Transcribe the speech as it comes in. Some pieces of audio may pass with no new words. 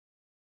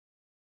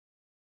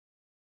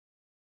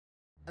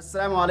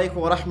Assalamu alaikum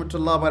wa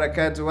rahmatullahi wa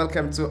barakatuh.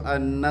 Welcome to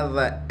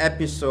another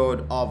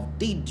episode of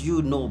Did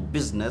You Know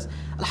Business?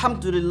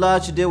 Alhamdulillah,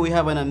 today we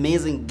have an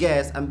amazing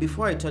guest. And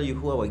before I tell you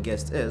who our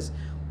guest is,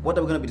 what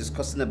are we going to be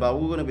discussing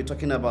about? We're going to be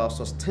talking about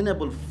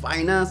sustainable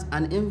finance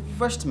and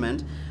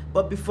investment.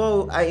 But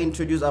before I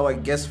introduce our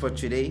guest for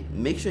today,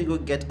 make sure you go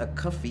get a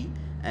coffee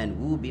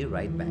and we'll be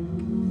right back.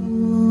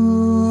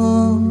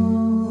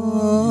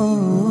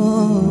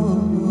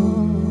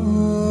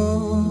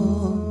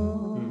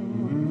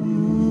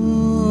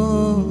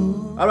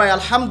 All right,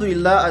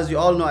 alhamdulillah, as you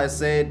all know, I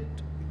said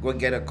go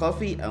get a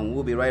coffee and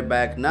we'll be right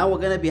back. Now we're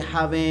going to be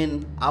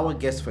having our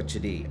guest for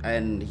today,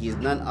 and he's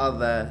none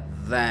other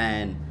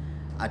than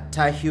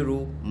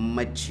Attahiru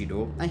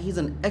Maccido, and he's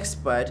an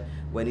expert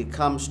when it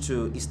comes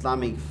to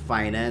Islamic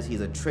finance.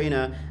 He's a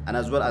trainer and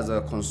as well as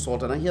a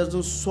consultant, and he has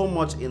done so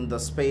much in the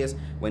space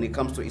when it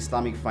comes to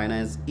Islamic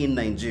finance in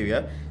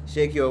Nigeria.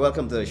 Sheikh, you're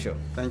welcome to the show.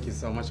 Thank you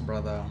so much,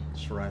 brother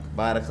Nshuraim.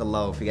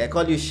 Barakallahu fiqh. I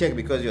call you Sheikh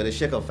because you're the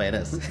Sheikh of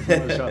finance.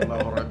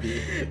 MashaAllah,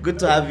 Rabbi. Good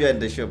to have you on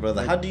the show,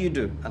 brother. How do you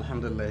do?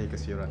 Alhamdulillah,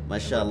 Kasiran.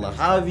 MashaAllah.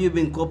 How have you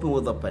been coping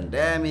with the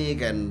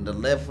pandemic and the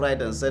left, right,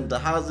 and center?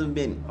 How's it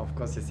been? Of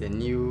course, it's a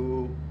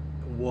new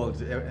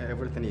world.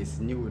 Everything is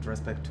new with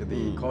respect to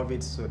the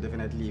COVID, so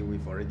definitely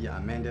we've already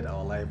amended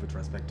our life with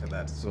respect to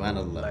that. So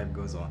life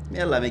goes on.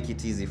 May Allah make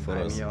it easy for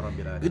us. Ya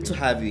Rabbi. Good to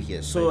have you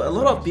here. So a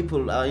lot of people,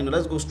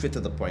 let's go straight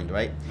to the point,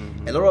 right?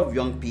 A lot of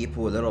young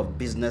people, a lot of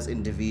business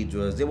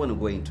individuals, they want to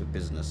go into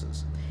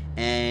businesses.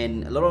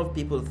 And a lot of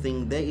people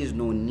think there is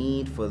no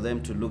need for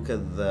them to look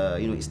at the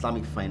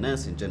Islamic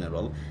finance in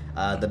general,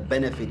 the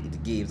benefit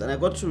it gives. And I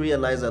got to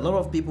realize a lot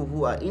of people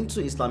who are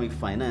into Islamic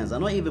finance are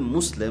not even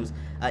Muslims,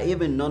 are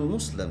even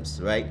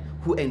non-Muslims, right?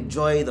 Who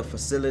enjoy the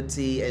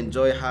facility,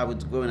 enjoy how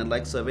it's going and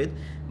likes of it.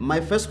 My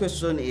first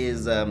question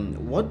is,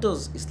 what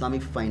does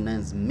Islamic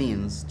finance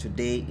means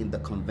today in the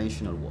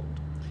conventional world?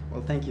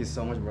 Well, thank you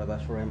so much,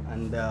 brother Nshuraim.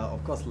 And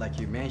of course, like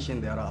you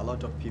mentioned, there are a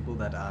lot of people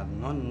that are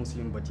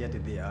non-Muslim, but yet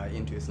they are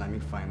into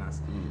Islamic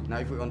finance. Now,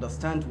 if we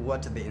understand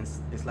what the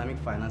Islamic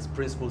finance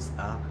principles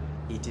are,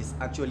 it is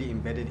actually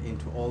embedded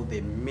into all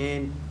the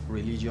main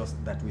religions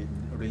that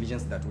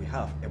we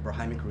have,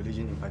 Abrahamic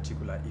religion in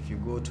particular. If you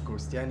go to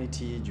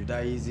Christianity,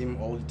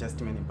 Judaism, Old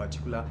Testament in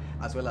particular,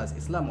 as well as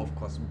Islam, of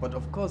course. But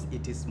of course,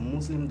 it is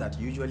Muslim that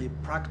usually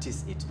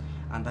practice it,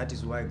 and that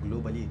is why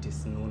globally it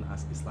is known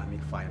as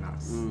Islamic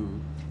finance.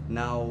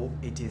 Now,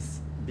 it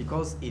is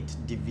because it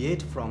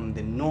deviates from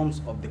the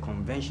norms of the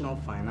conventional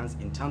finance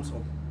in terms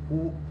of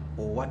who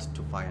or what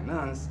to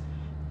finance,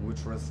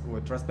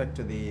 with respect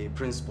to the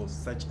principles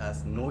such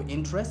as no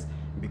interest,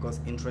 because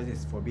interest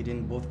is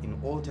forbidden both in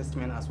Old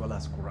Testament as well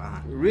as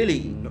Quran.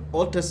 Really?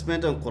 Old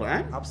Testament and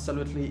Quran?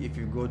 Absolutely. If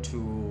you go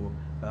to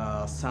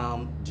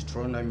Psalm,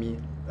 Deuteronomy,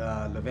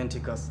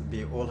 Leviticus,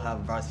 they all have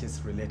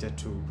verses related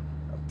to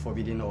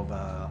forbidding of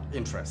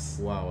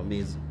interest. Wow,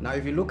 amazing. Now,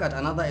 if you look at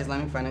another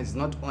Islamic finance, it's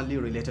not only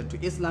related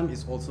to Islam,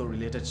 it's also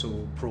related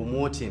to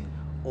promoting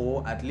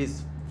or at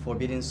least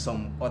forbidding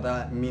some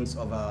other means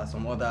of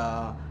some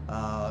other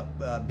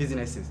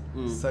businesses,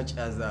 such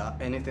as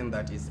anything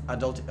that is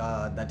adult,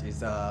 that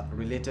is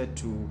related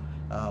to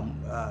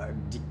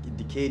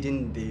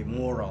decaying the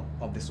moral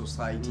of the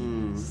society,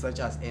 such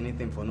as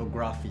anything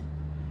pornography.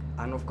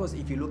 And of course,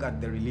 if you look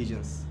at the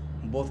religions,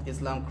 both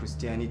Islam,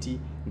 Christianity,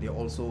 they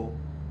also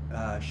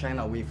shine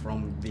away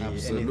from the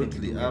anything to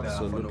do with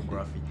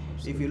pornography.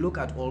 If you look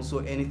at also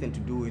anything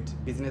to do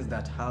with business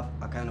that have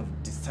a kind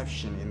of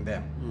deception in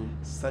them,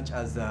 such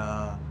as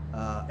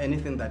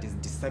anything that is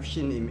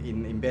deception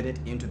embedded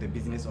into the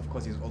business, of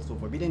course, is also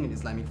forbidden in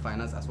Islamic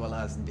finance as well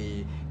as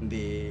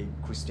the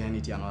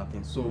Christianity and other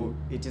things. So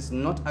it is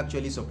not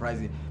actually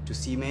surprising to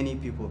see many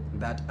people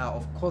that are,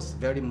 of course,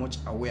 very much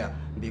aware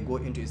they go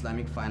into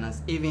Islamic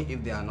finance even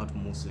if they are not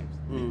Muslims,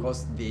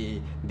 because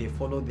they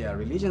follow their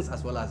religions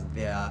as well as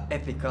their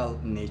ethical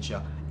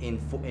nature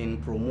in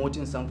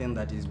promoting something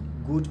that is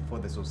good for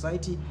the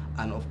society,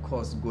 and of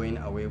course going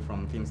away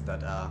from things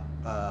that are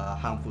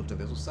harmful to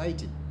the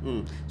society.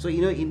 So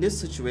in this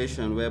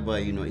situation whereby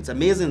it's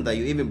amazing that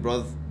you even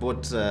brought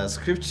both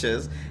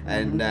scriptures,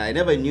 and I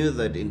never knew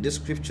that in these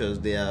scriptures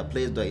there are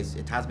places that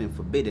it has been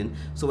forbidden.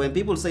 So when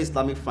people say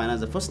Islamic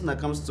finance, the first thing that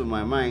comes to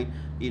my mind,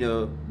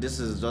 this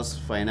is just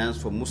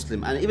finance for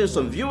Muslim, and even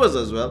some viewers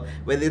as well,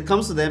 when it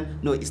comes to them,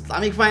 no,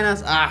 Islamic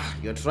finance,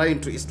 you're trying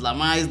to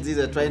Islamize this,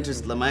 you're trying to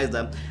Islamize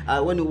that.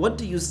 What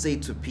do you say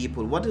to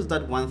people? What is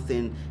that one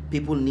thing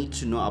people need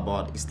to know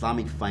about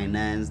Islamic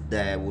finance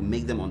that will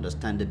make them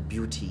understand the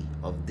beauty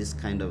of this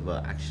kind of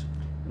action?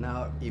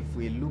 Now, if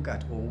we look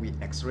at or we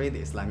x-ray the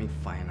Islamic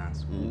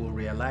finance, we will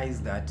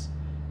realize that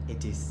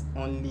it is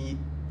only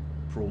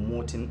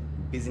promoting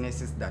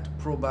businesses that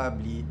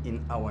probably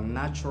in our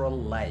natural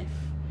life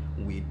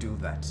we do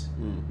that.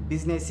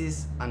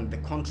 Businesses and the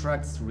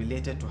contracts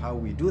related to how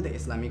we do the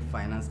Islamic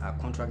finance are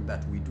contracts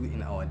that we do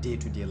in our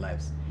day-to-day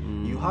lives.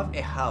 You have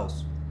a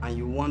house and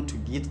you want to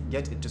get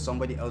it to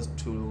somebody else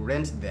to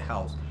rent the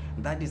house.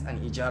 That is an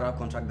ijara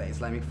contract that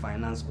Islamic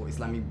finance or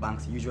Islamic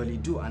banks usually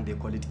do, and they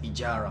call it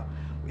ijara.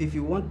 If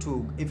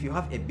you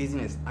have a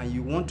business and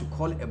you want to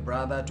call a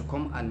brother to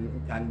come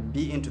and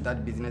be into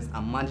that business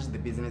and manage the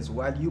business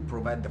while you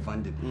provide the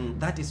funding,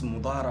 that is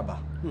mudaraba.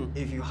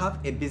 If you have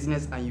a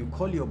business and you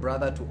call your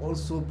brother to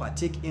also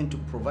partake into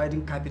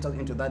providing capital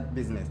into that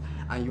business,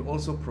 and you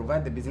also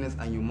provide the business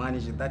and you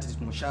manage it, that is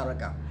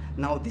musharaka.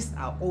 Now, these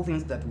are all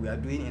things that we are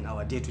doing in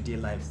our day-to-day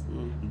lives.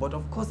 But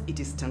of course, it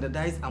is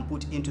standardized and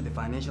put into the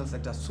financial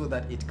sector so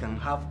that it can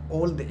have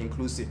all the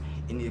inclusive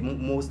in a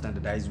more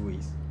standardized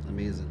ways.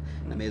 Amazing,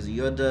 amazing.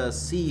 You're the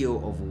CEO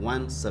of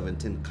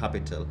 117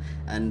 Capital,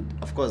 and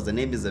of course the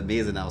name is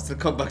amazing. I'll still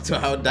come back to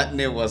how that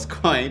name was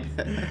coined.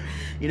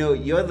 You know,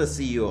 you're the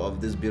CEO of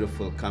this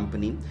beautiful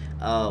company.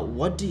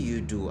 What do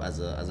you do as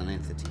an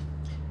entity?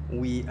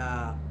 We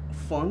are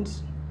fund,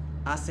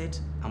 asset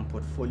and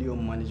portfolio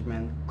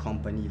management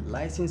company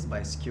licensed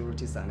by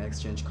Securities and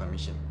Exchange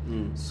Commission.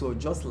 So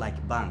just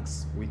like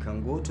banks, we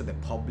can go to the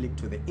public,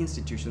 to the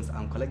institutions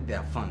and collect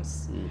their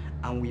funds,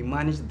 and we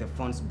manage the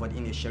funds, but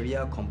in a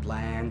Sharia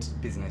compliant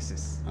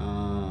businesses.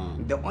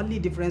 The only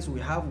difference we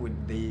have with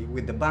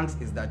the banks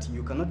is that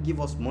you cannot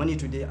give us money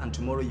today and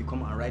tomorrow you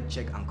come and write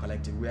check and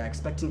collect it. We are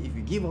expecting if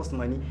you give us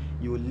money,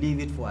 you will leave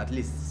it for at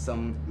least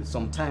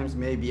sometimes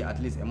maybe at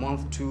least a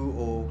month, 2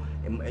 or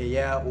a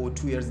year or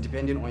 2 years,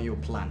 depending on your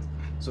plan.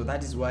 So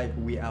that is why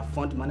we are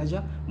fund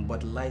manager,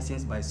 but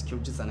licensed by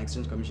Securities and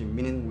Exchange Commission,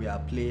 meaning we are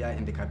a player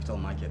in the capital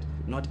market,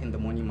 not in the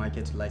money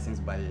market,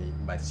 licensed by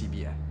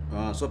CBN.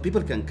 So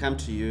people can come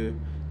to you.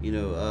 You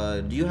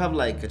know, do you have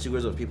like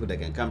categories of people that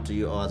can come to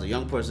you, or as a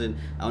young person,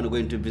 I want to go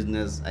into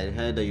business, I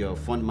heard that you're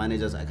fund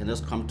managers, I can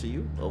just come to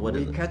you, or what?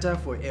 We cater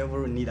for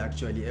every need,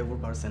 actually, every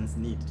person's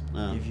need.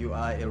 If you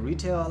are a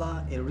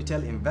retailer, a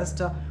retail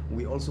investor,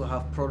 we also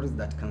have products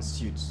that can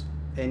suit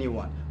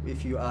anyone.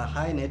 If you are a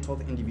high net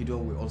worth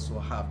individual, we also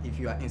have. If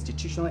you are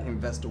institutional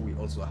investor, we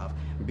also have.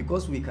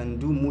 Because we can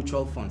do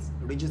mutual funds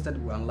registered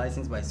and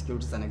licensed by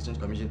Securities and Exchange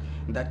Commission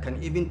that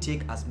can even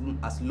take as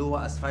low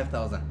as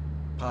 5,000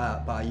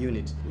 per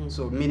unit.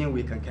 So meaning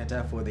we can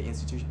cater for the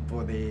institution,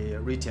 for the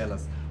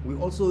retailers. We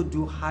also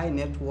do high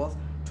net worth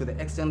to the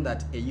extent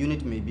that a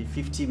unit may be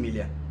 50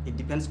 million. It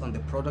depends on the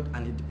product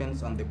and it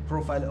depends on the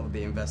profile of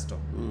the investor.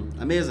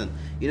 Amazing.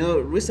 You know,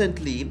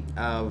 recently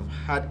I've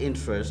had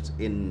interest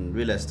in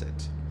real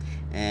estate,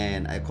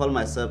 and I call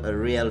myself a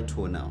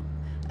realtor now.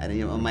 And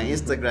you know, on my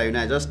Instagram, you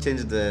know, I just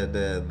changed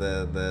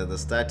the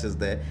status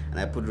there, and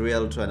I put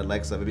realtor and the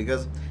likes of it,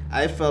 because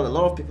I felt a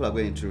lot of people are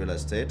going into real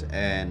estate,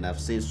 and I've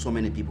seen so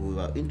many people who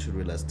are into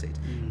real estate.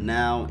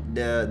 Now,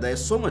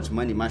 there's so much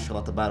money,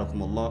 mashallah,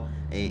 tabarakumullah,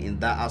 in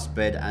that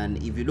aspect.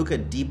 And if you look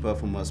at deeper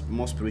from a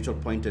more spiritual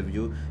point of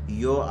view,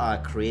 you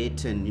are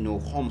creating, you know,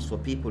 homes for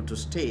people to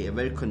stay, a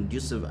very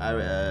conducive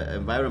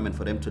environment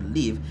for them to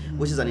live,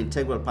 which is an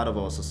integral part of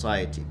our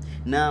society.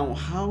 Now,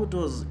 how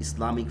does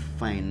Islamic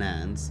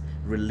finance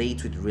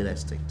relate with real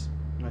estate?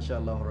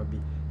 MashaAllah Rabbi.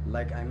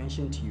 Like I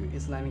mentioned to you,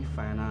 Islamic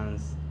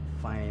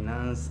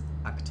finance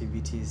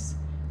activities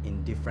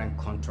in different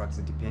contracts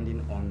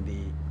depending on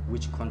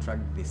which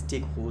contract the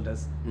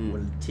stakeholders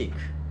will take.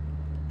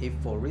 If,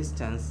 for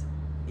instance,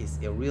 is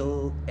a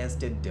real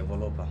estate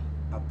developer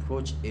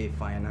approach a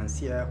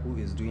financier who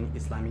is doing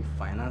Islamic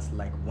finance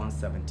like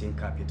 117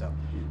 Capital,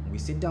 we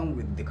sit down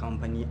with the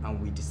company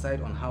and we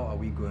decide on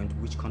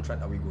which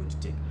contract are we going to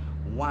take.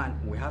 One,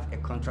 we have a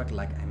contract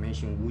like I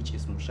mentioned, which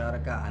is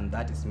musharaka, and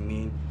that is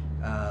mean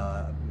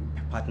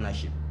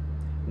partnership.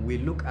 We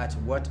look at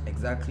what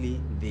exactly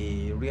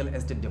the real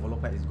estate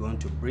developer is going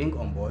to bring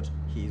on board.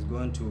 He is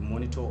going to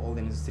monitor all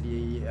the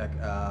necessary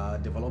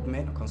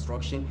development,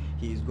 construction.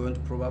 He is going to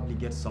probably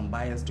get some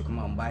buyers to come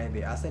and buy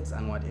the assets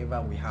and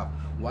whatever we have,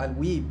 while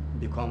we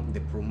become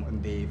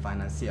the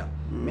financier.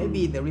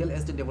 Maybe the real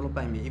estate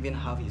developer may even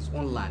have his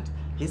own land.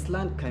 His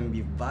land can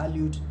be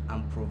valued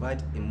and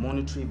provide a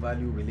monetary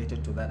value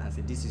related to that and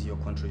say, this is your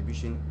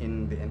contribution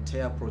in the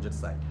entire project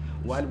site,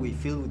 while we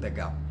fill the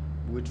gap.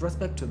 With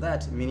respect to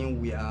that,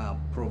 meaning we are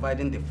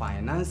providing the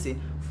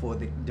financing for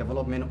the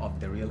development of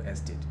the real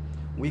estate.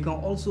 We can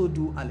also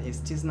do an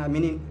istisna,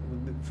 meaning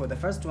for the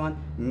first one,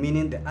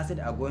 meaning the assets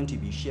are going to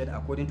be shared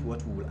according to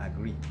what we will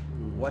agree.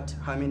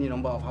 How many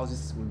number of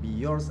houses will be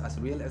yours as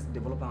real estate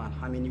developer and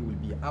how many will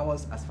be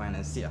ours as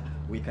financier.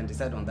 We can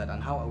decide on that.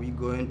 And how are we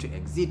going to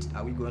exit?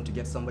 Are we going to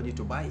get somebody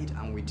to buy it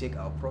and we take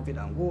our profit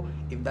and go?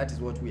 If that is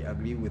what we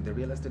agree with the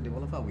real estate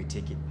developer, we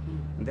take it.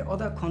 The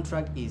other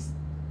contract is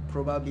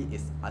probably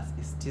as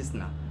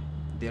istisna.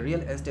 The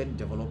real estate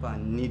developer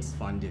needs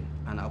funding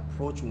and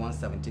approach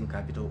 117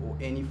 Capital or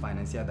any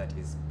financier that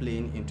is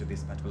playing into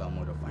this particular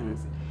mode of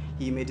financing.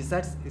 He may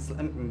decide,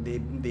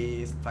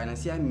 the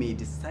financier may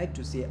decide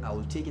to say, I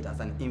will take it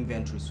as an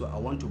inventory, so I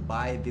want to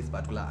buy this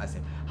particular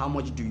asset. How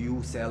much do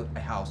you sell a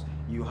house?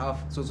 You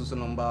have so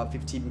number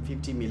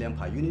 50 million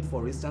per unit,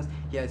 for instance.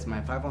 Here is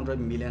my 500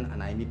 million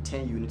and I need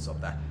 10 units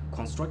of that.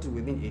 construct it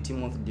within 18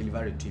 months,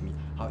 deliver it to me.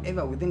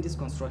 However, within this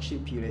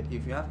construction period,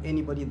 if you have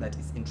anybody that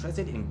is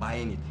interested in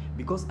buying it,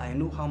 because I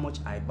know how much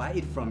I buy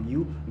it from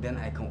you, then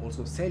I can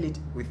also sell it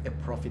with a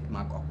profit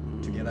markup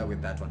together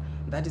with that one.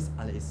 That is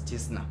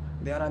al-istisna.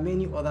 There are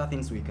many other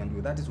things we can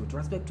do. That is with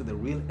respect to the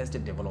real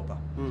estate developer.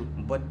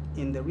 But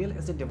in the real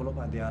estate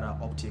developer, there are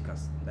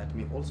off-takers that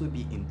may also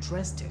be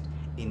interested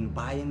in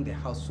buying the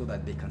house so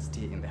that they can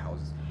stay in the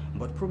houses.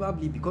 But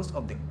probably because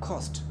of the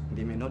cost,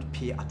 they may not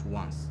pay at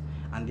once.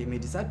 And they may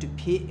decide to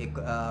pay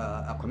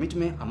a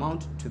commitment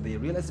amount to the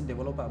real estate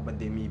developer, but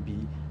they may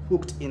be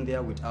hooked in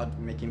there without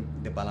making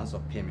the balance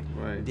of payment.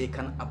 Right. They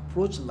can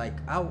approach like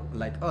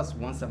us,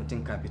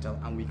 117 Capital,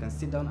 and we can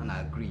sit down and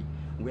agree.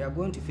 We are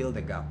going to fill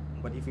the gap.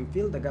 But if we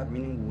fill the gap,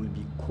 meaning we will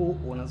be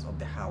co-owners of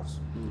the house.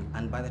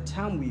 And by the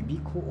time we be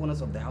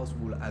co-owners of the house,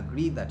 we will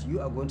agree that you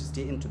are going to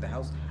stay into the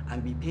house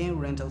and be paying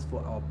rentals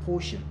for our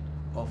portion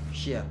of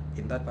share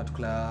in that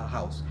particular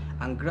house.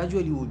 And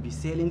gradually we'll be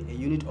selling a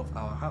unit of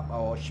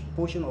our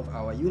portion of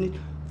our unit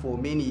for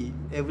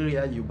every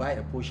year you buy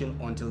a portion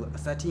until a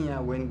certain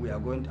year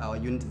when our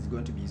unit is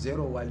going to be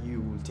zero, while you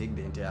will take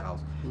the entire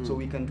house. So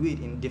we can do it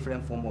in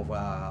different form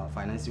of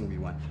financing we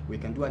want. We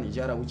can do an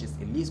ijara, which is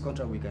a lease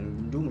contract. We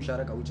can do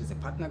musharaka, which is a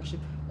partnership,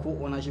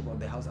 co-ownership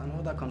of the house, and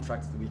other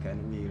contracts we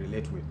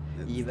relate with,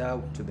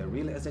 either to the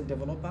real estate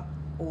developer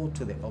or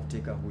to the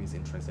off-taker who is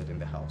interested in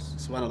the house.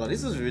 Subhanallah,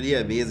 this is really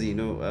amazing.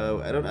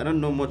 I don't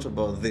know much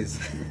about this.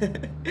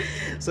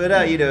 So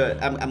now,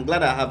 I'm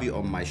glad I have you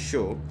on my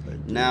show.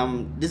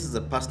 Now, this is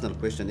a personal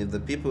question. If the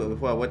people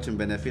who are watching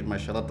benefit,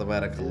 mashallah,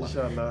 tabarakallah.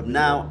 Inshallah.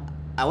 Now,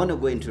 I want to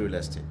go into real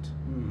estate.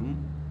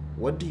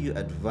 What do you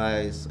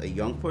advise a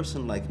young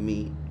person like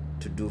me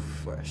to do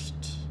first,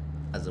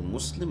 as a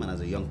Muslim and as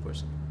a young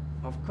person?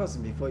 Of course,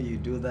 before you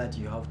do that,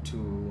 you have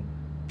to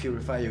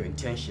purify your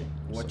intention,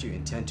 what you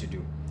intend to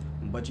do.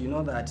 But you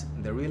know that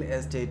the real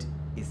estate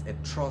is a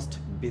trust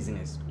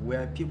business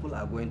where people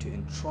are going to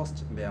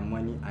entrust their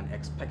money and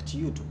expect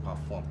you to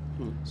perform.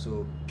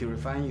 So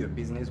purifying your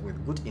business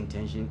with good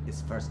intention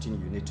is first thing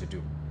you need to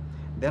do.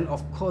 Then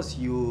of course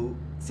you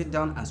sit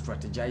down and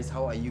strategize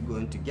how are you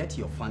going to get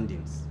your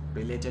fundings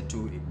related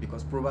to it,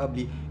 because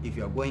probably if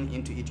you are going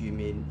into it, you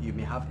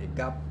may have a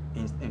gap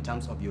in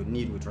terms of your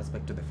need with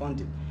respect to the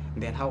funding.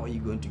 Then how are you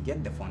going to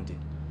get the funding?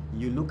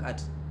 You look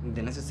at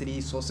the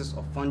necessary sources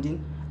of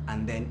funding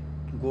and then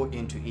go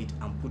into it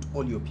and put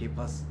all your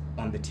papers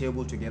on the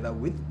table together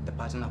with the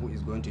partner who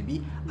is going to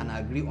be, and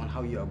agree on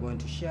how you are going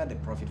to share the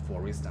profit.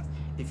 For instance,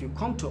 if you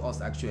come to us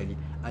actually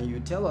and you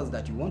tell us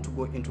that you want to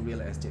go into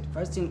real estate,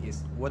 first thing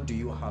is, what do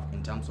you have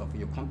in terms of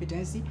your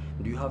competency?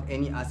 Do you have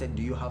any asset?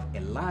 Do you have a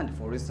land,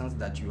 for instance,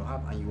 that you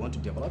have and you want to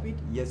develop it?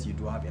 Yes, you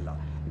do have a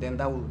land. Then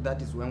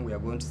that is when we are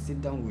going to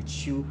sit down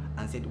with you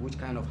and say, which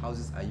kind of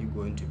houses are you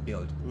going to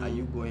build? Are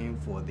you going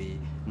for the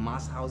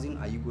mass housing?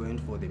 Are you going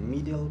for the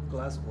middle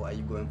class? Or are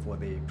you going for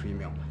the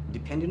premium?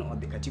 Depending on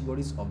the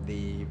categories of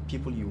the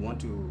people you want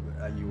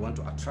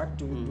to attract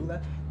to do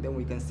that, then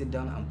we can sit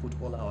down and put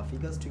all our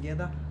figures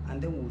together,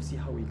 and then we'll see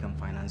how we can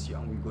finance you,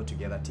 and we go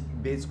together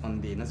based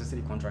on the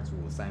necessary contracts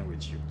we will sign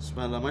with you.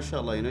 Subhanallah,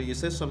 mashallah, you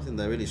said something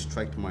that really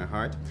struck my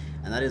heart,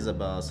 and that is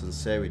about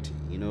sincerity.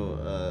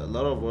 A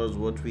lot of us,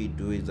 what we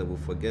do is that we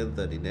forget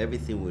that in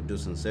everything we do,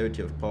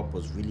 sincerity of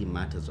purpose really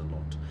matters a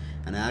lot.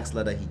 And I ask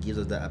Allah that He gives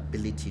us the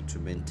ability to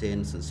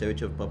maintain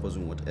sincerity of purpose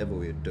in whatever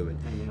we're doing.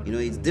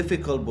 It's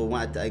difficult,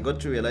 but I got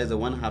to realize that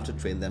one have to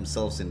train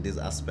themselves in this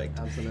aspect.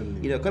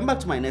 Absolutely. Coming back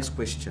to my next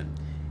question,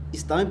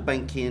 Islamic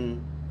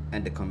banking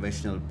and the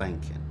conventional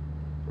banking,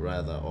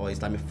 rather, or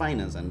Islamic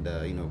finance and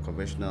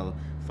conventional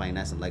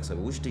finance and likes of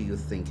it, which do you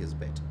think is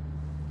better?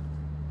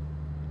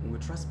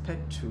 With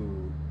respect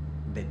to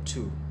the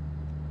two,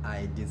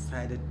 I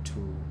decided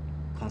to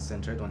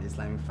concentrate on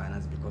Islamic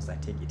finance because I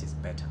think it is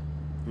better.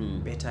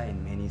 Better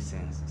in many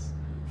senses.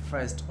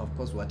 First, of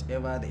course,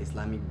 whatever the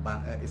Islamic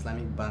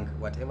bank,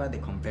 whatever the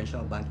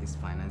conventional bank is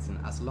financing,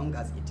 as long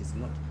as it is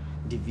not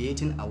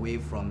deviating away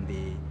from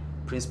the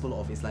principle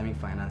of Islamic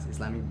finance,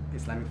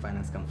 Islamic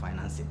finance can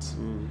finance it.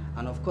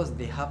 And of course,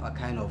 they have a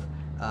kind of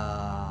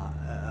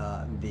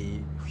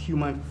the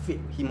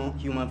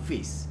human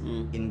face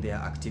in their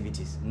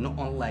activities, not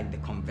unlike the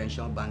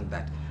conventional bank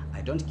that I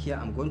don't care,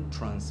 I'm going to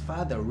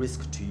transfer the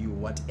risk to you.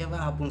 Whatever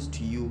happens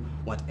to you,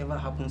 whatever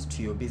happens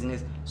to your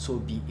business, so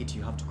be it,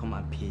 you have to come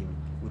and pay me.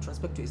 With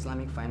respect to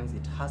Islamic finance,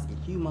 it has a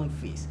human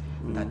face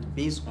that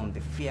based on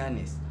the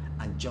fairness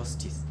and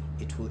justice,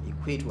 it will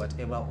equate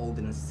whatever all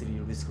the necessary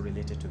risk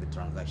related to the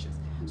transactions.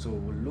 So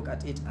we'll look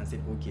at it and say,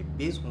 okay,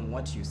 based on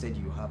what you said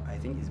you have, I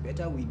think it's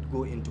better we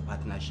go into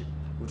partnership.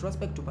 With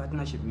respect to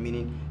partnership,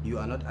 meaning you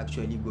are not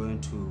actually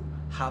going to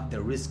have the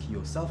risk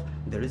yourself.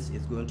 The risk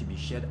is going to be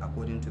shared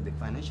according to the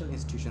financial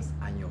institutions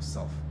and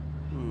yourself.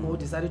 Or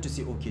decided to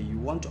say, okay, you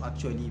want to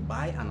actually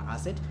buy an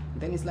asset,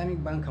 then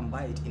Islamic bank can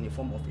buy it in a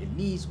form of a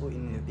lease or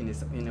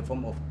in a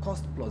form of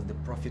cost plus the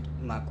profit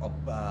mark of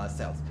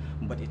sales.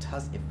 But it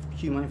has a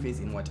human face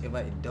in whatever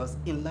it does,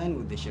 in line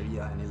with the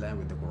Sharia and in line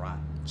with the Quran.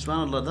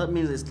 SubhanAllah, that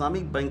means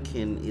Islamic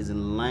banking is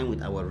in line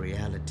with our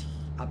reality.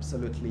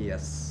 Absolutely,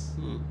 yes.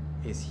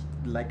 is,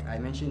 like I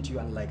mentioned to you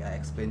and like I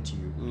explained to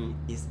you,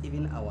 is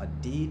even our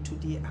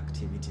day-to-day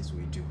activities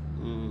we do.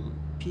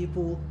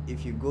 People,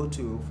 if you go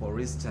to, for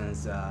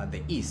instance,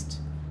 the East,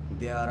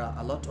 there are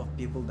a lot of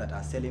people that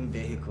are selling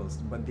vehicles,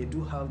 but they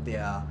do have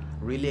their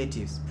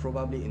relatives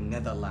probably in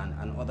Netherlands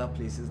and other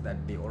places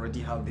that they already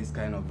have this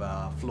kind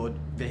of flawed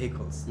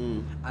vehicles.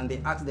 And they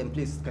ask them,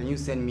 please, can you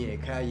send me a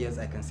car? Yes,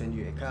 I can send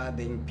you a car.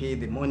 Then pay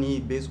the money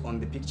based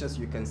on the pictures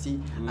you can see,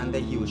 and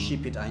then he will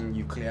ship it and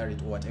you clear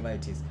it or whatever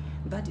it is.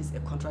 That is a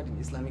contract in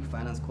Islamic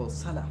finance called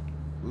Salah.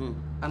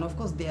 And of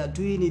course, they are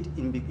doing it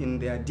in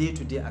their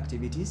day-to-day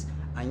activities,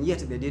 and yet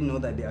they didn't know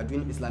that they are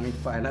doing Islamic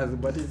finance,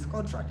 but it's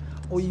contract.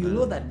 Or you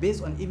know that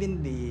based on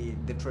even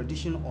the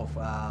tradition of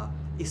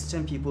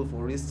Eastern people,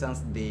 for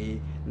instance, the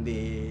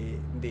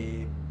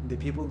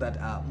people that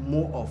are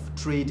more of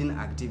trading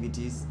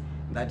activities,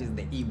 that is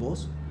the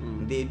Igbos,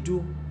 they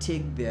do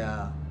take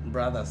their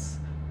brothers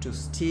to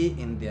stay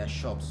in their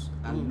shops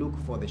and look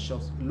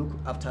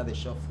after the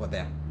shop for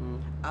them.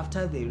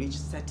 After they reach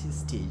certain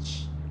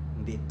stage,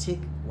 they take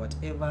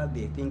whatever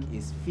they think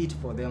is fit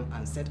for them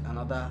and set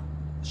another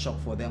shop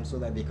for them so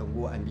that they can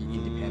go and be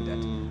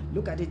independent.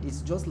 Look at it,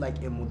 it's just like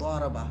a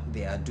mudaraba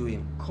they are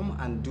doing. Come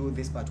and do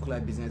this particular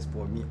business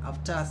for me.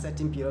 After a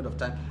certain period of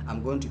time,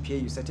 I'm going to pay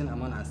you certain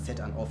amount and set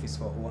an office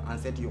for, or and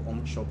set your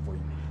own shop for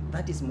you.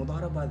 That is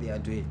mudaraba they are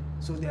doing.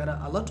 So there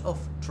are a lot of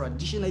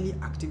traditionally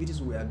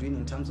activities we are doing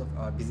in terms of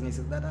our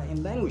businesses that are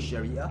in line with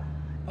Sharia,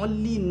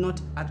 only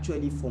not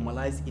actually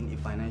formalized in a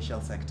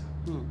financial sector.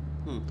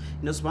 You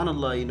know,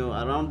 subhanAllah, you know,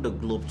 around the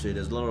globe today,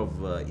 there's a lot of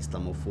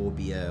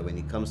Islamophobia when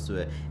it comes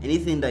to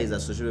anything that is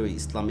associated with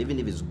Islam. Even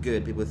if it's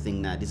good, people think,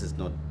 nah, this is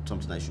not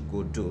something I should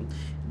go do.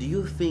 Do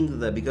you think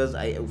that, because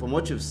from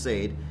what you've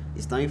said,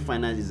 Islamic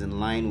finance is in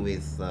line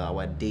with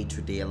our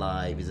day-to-day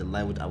life, is in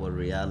line with our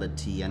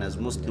reality, and as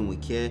Muslim we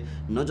care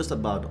not just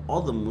about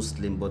other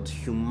Muslim, but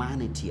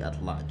humanity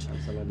at large.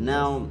 Absolutely.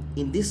 Now,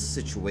 in this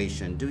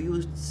situation, do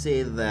you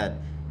say that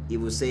it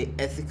will say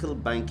ethical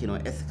banking or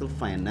ethical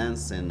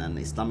financing and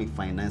Islamic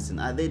financing,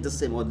 are they the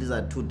same, or these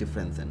are two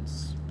different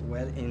things?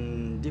 Well,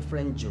 in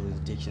different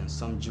jurisdictions,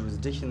 some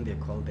jurisdictions they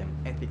call them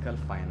ethical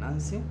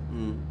financing,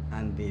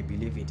 and they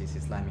believe it is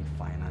Islamic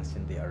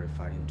financing they are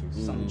referring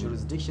to. Some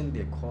jurisdictions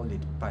they call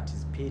it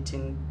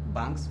participating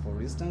banks, for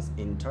instance,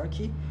 in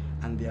Turkey,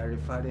 and they are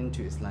referring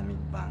to Islamic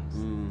banks.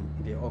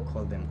 They all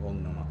call them all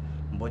normal.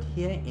 But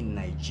here in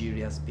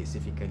Nigeria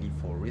specifically,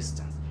 for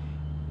instance,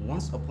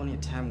 once upon a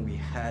time we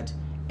had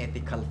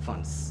ethical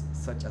funds,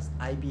 such as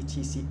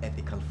IBTC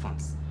ethical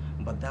funds,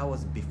 but that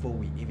was before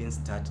we even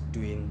start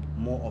doing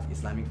more of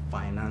Islamic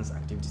finance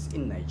activities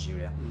in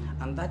Nigeria.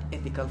 And that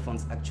ethical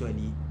funds,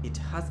 actually, it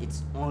has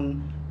its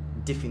own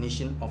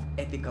definition of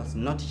ethicals,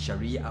 not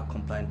Sharia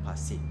compliant per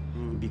se,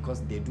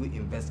 because they do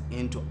invest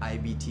into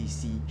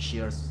IBTC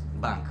shares,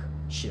 bank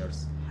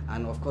shares,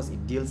 and of course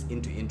it deals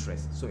into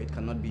interest, so it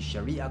cannot be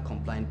Sharia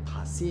compliant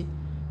per se.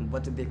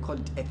 But they call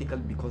it ethical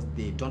because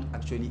they don't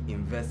actually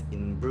invest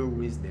in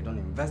breweries, they don't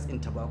invest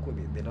in tobacco,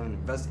 they don't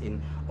invest in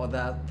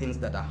other things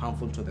that are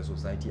harmful to the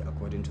society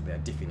according to their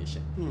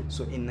definition.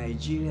 So in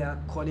Nigeria,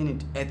 calling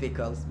it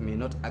ethical may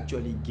not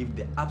actually give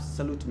the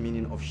absolute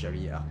meaning of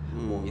Sharia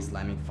or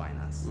Islamic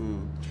finance.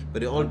 But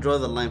they all draw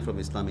the line from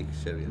Islamic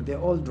Sharia. They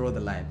all draw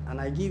the line.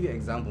 And I give you an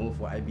example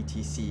for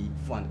IBTC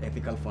fund,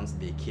 ethical funds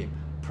they came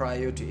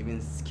prior to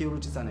even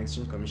Securities and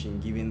Exchange Commission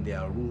giving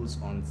their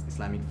rules on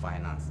Islamic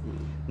finance.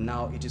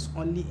 Now, it is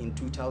only in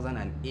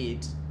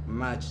 2008,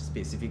 March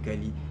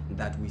specifically,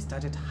 that we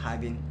started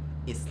having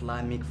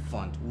Islamic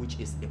fund, which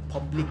is a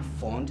public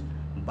fund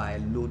by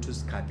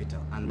Lotus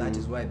Capital, and that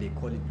is why they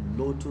call it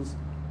Lotus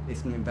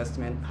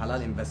Investment,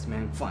 Halal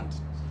Investment Fund.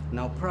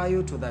 Now,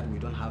 prior to that, we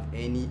don't have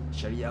any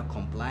Sharia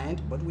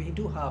compliant, but we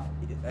do have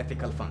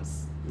ethical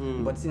funds.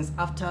 But since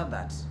after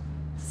that,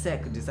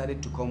 SEC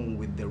decided to come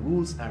with the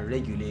rules and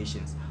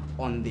regulations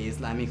on the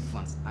Islamic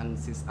funds, and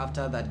since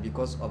after that,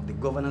 because of the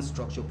governance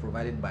structure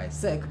provided by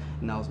SEC,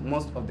 now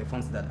most of the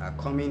funds that are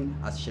coming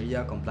as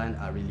Sharia compliant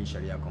are really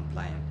Sharia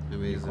compliant.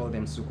 Amazing. You call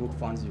them sukuk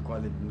funds, you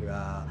call it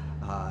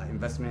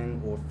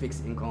investment or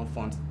fixed income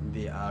funds.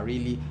 They are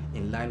really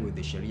in line with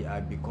the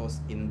Sharia,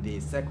 because in the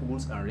SEC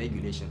rules and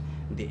regulation,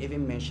 they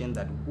even mention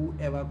that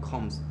whoever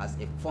comes as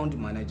a fund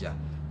manager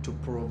to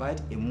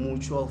provide a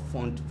mutual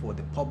fund for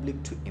the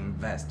public to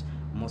invest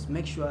must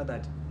make sure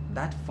that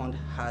that fund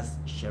has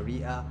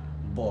Sharia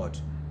board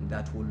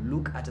that will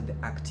look at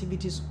the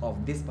activities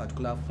of this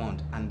particular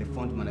fund and the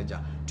fund manager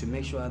to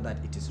make sure that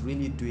it is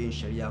really doing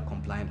Sharia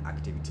compliant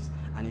activities,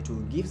 and it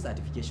will give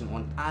certification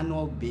on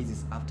annual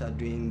basis after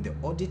doing the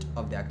audit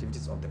of the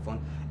activities of the fund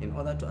in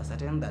order to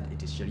ascertain that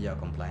it is Sharia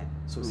compliant.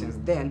 So since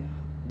then,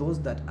 those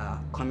that are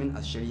coming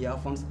as Sharia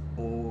funds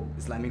or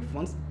Islamic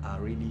funds are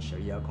really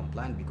Sharia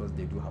compliant because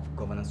they do have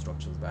governance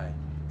structures by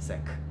SEC.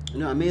 You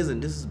know, amazing.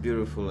 This is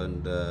beautiful,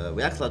 and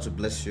we ask Allah to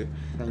bless you,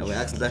 and we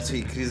ask Allah to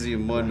increase you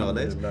more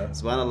knowledge.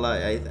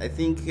 Subhanallah, I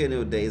think, you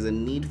know, there is a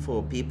need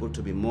for people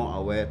to be more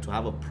aware, to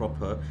have a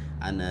proper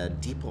and a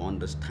deeper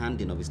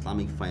understanding of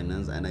Islamic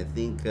finance. And I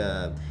think,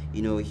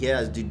 here,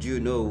 as did you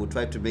know, we'll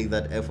try to make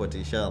that effort,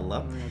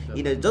 inshallah.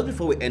 Just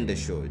before we end the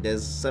show,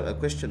 there's a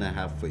question I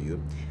have for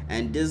you.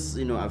 And this,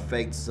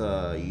 affects,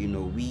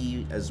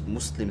 we as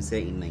Muslims here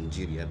in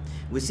Nigeria.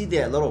 We see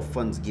there are a lot of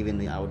funds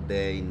given out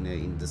there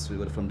in this,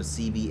 from the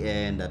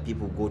CBN, that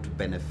people go to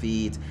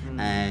benefit.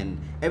 And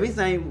every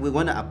time we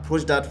want to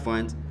approach that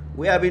fund,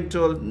 we have been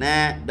told,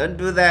 nah, don't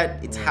do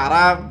that. It's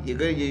haram.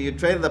 You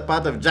train the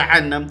path of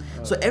Jahannam.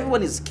 So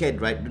everyone is scared,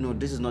 right?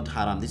 This is not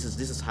haram. This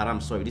is haram.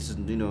 Sorry, this is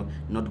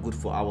not good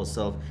for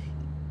ourselves.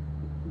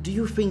 Do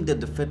you think that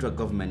the federal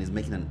government is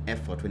making an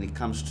effort when it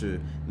comes to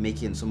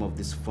making some of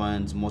these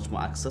funds much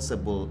more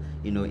accessible,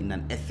 in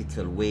an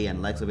ethical way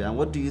and likes of it? And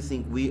what do you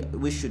think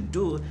we should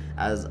do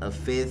as a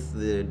faith,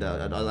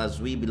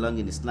 as we belong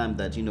in Islam,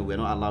 that we're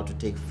not allowed to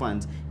take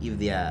funds if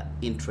they are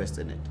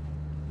interested in it?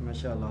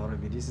 MashaAllah,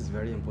 Rabbi, this is a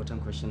very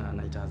important question, and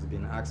it has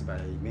been asked by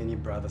many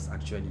brothers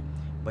actually.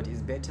 But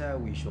it's better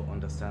we should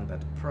understand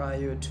that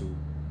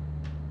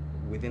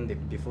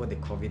before the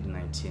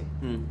COVID-19,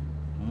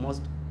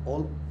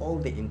 all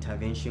the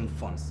intervention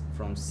funds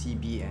from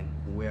CBN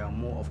were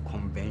more of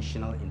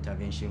conventional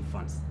intervention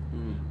funds.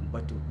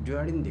 But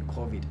during the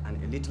COVID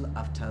and a little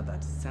after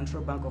that,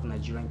 Central Bank of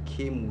Nigeria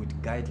came with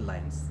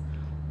guidelines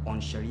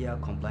on Sharia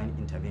compliant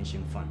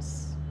intervention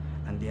funds.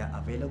 And they are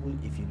available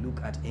if you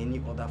look at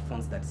any other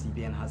funds that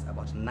CBN has,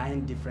 about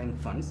 9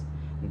 different funds.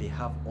 They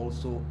have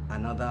also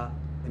another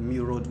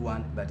mirrored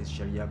one that is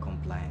Sharia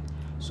compliant.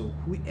 So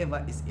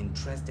whoever is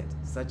interested,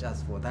 such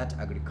as for that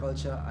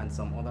agriculture and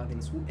some other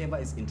things, whoever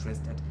is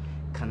interested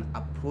can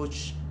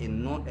approach a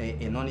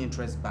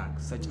non-interest bank,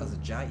 such as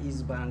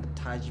Jaiz Bank,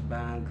 Taj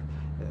Bank,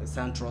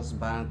 Santros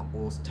Bank,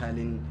 or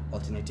Sterling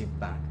Alternative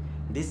Bank.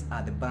 These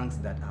are the banks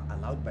that are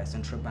allowed by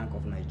Central Bank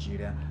of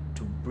Nigeria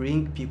to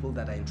bring people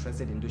that are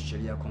interested in those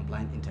Sharia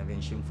compliant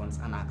intervention funds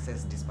and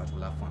access these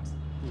particular funds.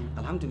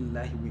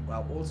 Alhamdulillah, we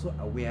are also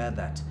aware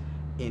that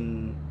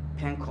in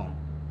PENCOM,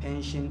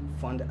 pension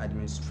fund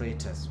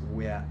administrators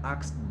were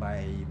asked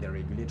by the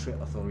regulatory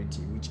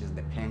authority, which is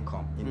the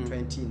PENCOM, in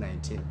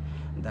 2019,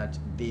 that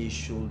they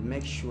should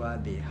make sure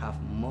they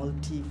have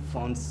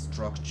multi-fund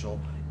structure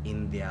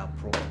in their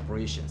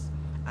operations.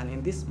 And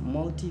in this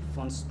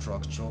multi-fund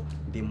structure,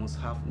 they must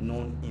have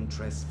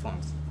non-interest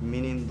funds,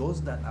 meaning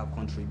those that are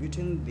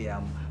contributing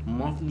their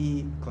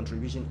monthly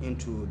contribution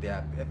into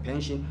their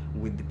pension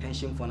with the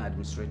pension fund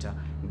administrator.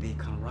 They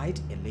can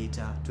write a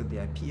letter to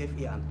their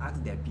PFA and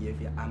ask their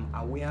PFA, I'm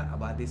aware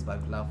about this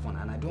particular fund,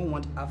 and I don't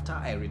want, after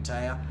I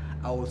retire,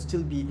 I will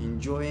still be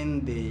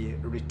enjoying the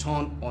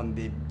return on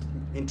the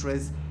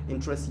interest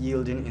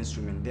yielding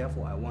instrument.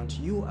 Therefore, I want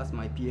you as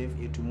my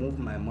PFA to move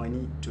my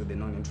money to the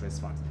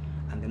non-interest funds.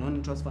 And the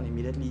non-interest fund,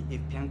 immediately, if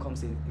PEN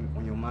says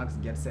on your marks,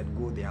 get set,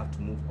 go, they have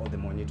to move all the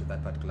money to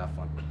that particular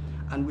fund.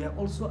 And we are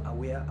also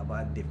aware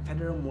about the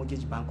Federal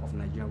Mortgage Bank of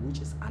Nigeria,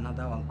 which is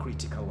another one,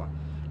 critical one,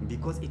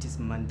 because it is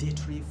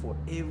mandatory for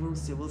every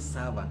civil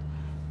servant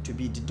to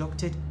be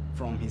deducted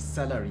from his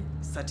salary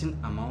certain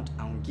amount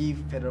and give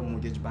Federal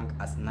Mortgage Bank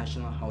as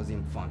National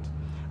Housing Fund.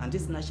 And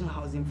this National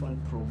Housing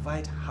Fund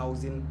provides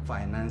housing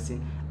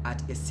financing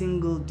at a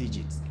single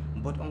digit.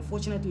 But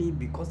unfortunately,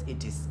 because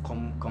it is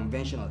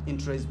conventional,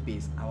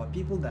 interest-based, our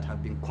people that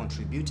have been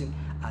contributing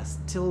are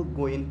still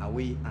going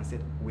away and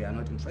said, we are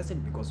not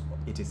interested because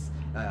it is,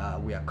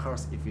 we are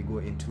cursed if we go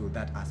into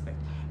that aspect.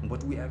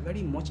 But we are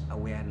very much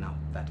aware now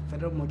that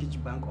Federal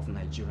Mortgage Bank of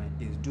Nigeria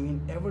is doing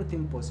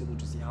everything possible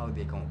to see how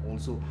they can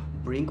also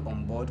bring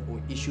on board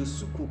or issue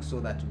sukuk, so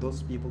that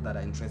those people that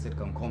are interested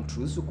can come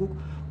through sukuk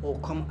or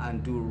come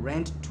and do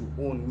rent to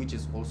own, which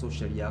is also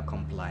Sharia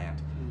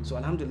compliant. So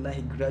alhamdulillah,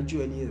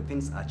 gradually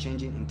things are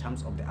changing in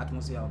terms of the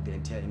atmosphere of the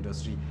entire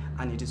industry,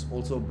 and it is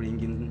also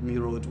bringing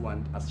mirrored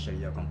one as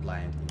Sharia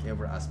compliant in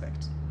every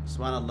aspect.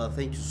 Subhanallah,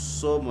 thank you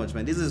so much,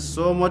 man. This is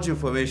so much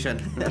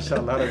information.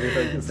 Mashallah,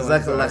 thank you so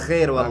much. Jazakallah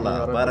khair,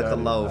 wallah.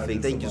 Barakallahu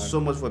feek. Thank you so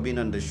much for being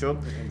on the show.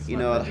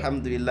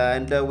 Alhamdulillah,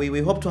 and we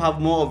hope to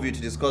have more of you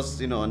to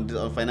discuss, on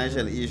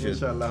financial issues.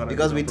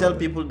 Because we tell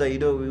people that,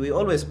 we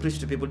always preach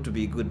to people to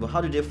be good, but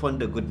how do they fund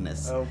the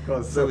goodness? Of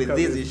course. So with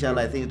this,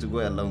 inshallah, I think to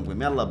go along with.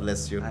 May Allah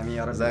bless you.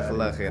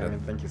 Jazakallah khair.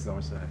 Thank you so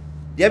much, sir.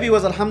 Dear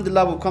viewers,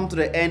 alhamdulillah, we've come to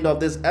the end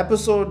of this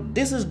episode.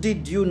 This is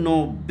Did You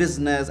Know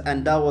Business,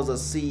 and that was a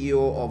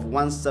CEO of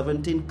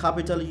 117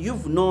 Capital.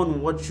 You've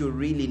known what you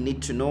really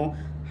need to know.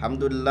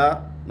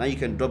 Alhamdulillah, now you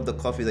can drop the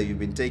coffee that you've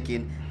been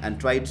taking and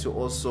try to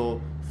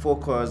also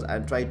focus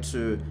and try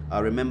to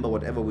remember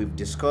whatever we've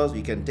discussed.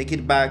 You can take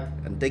it back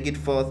and take it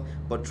forth,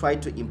 but try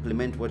to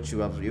implement what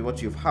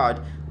you've heard,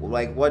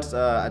 like what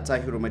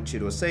Attahiru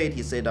Maccido said.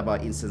 He said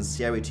about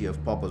insincerity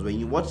of purpose. When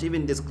you watch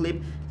even this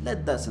clip,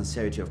 let that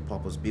sincerity of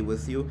purpose be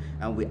with you,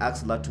 and we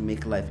ask Allah to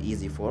make life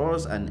easy for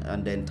us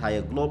and the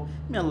entire globe.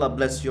 May Allah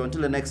bless you.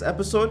 Until the next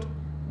episode,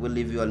 we'll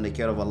leave you all in the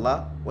care of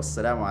Allah.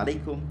 Wassalamu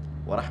alaikum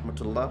wa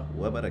rahmatullah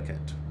wa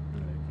barakatuh.